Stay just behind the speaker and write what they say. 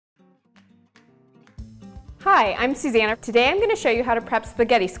Hi, I'm Susanna. Today I'm going to show you how to prep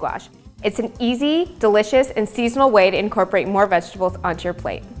spaghetti squash. It's an easy, delicious, and seasonal way to incorporate more vegetables onto your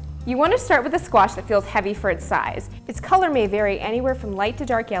plate. You want to start with a squash that feels heavy for its size. Its color may vary anywhere from light to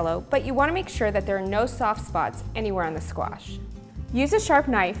dark yellow, but you want to make sure that there are no soft spots anywhere on the squash. Use a sharp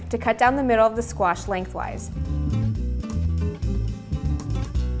knife to cut down the middle of the squash lengthwise.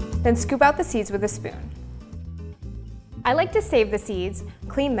 Then scoop out the seeds with a spoon. I like to save the seeds,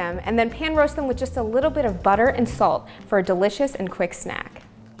 clean them, and then pan roast them with just a little bit of butter and salt for a delicious and quick snack.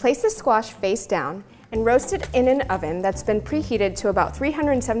 Place the squash face down and roast it in an oven that's been preheated to about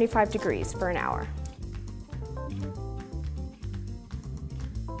 375 degrees for an hour.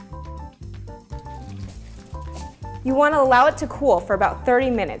 You want to allow it to cool for about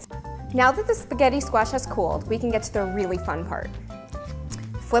 30 minutes. Now that the spaghetti squash has cooled, we can get to the really fun part.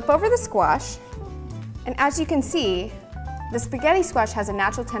 Flip over the squash, and as you can see, the spaghetti squash has a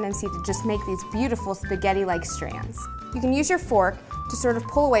natural tendency to just make these beautiful spaghetti-like strands. You can use your fork to sort of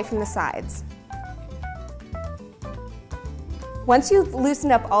pull away from the sides. Once you've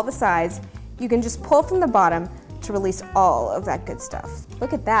loosened up all the sides, you can just pull from the bottom to release all of that good stuff.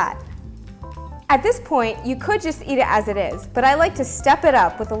 Look at that. At this point, you could just eat it as it is, but I like to step it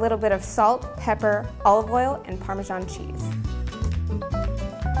up with a little bit of salt, pepper, olive oil, and Parmesan cheese.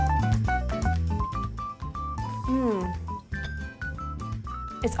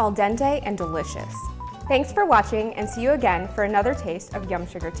 It's al dente and delicious. Thanks for watching, and see you again for another taste of Yum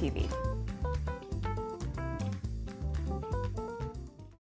Sugar TV.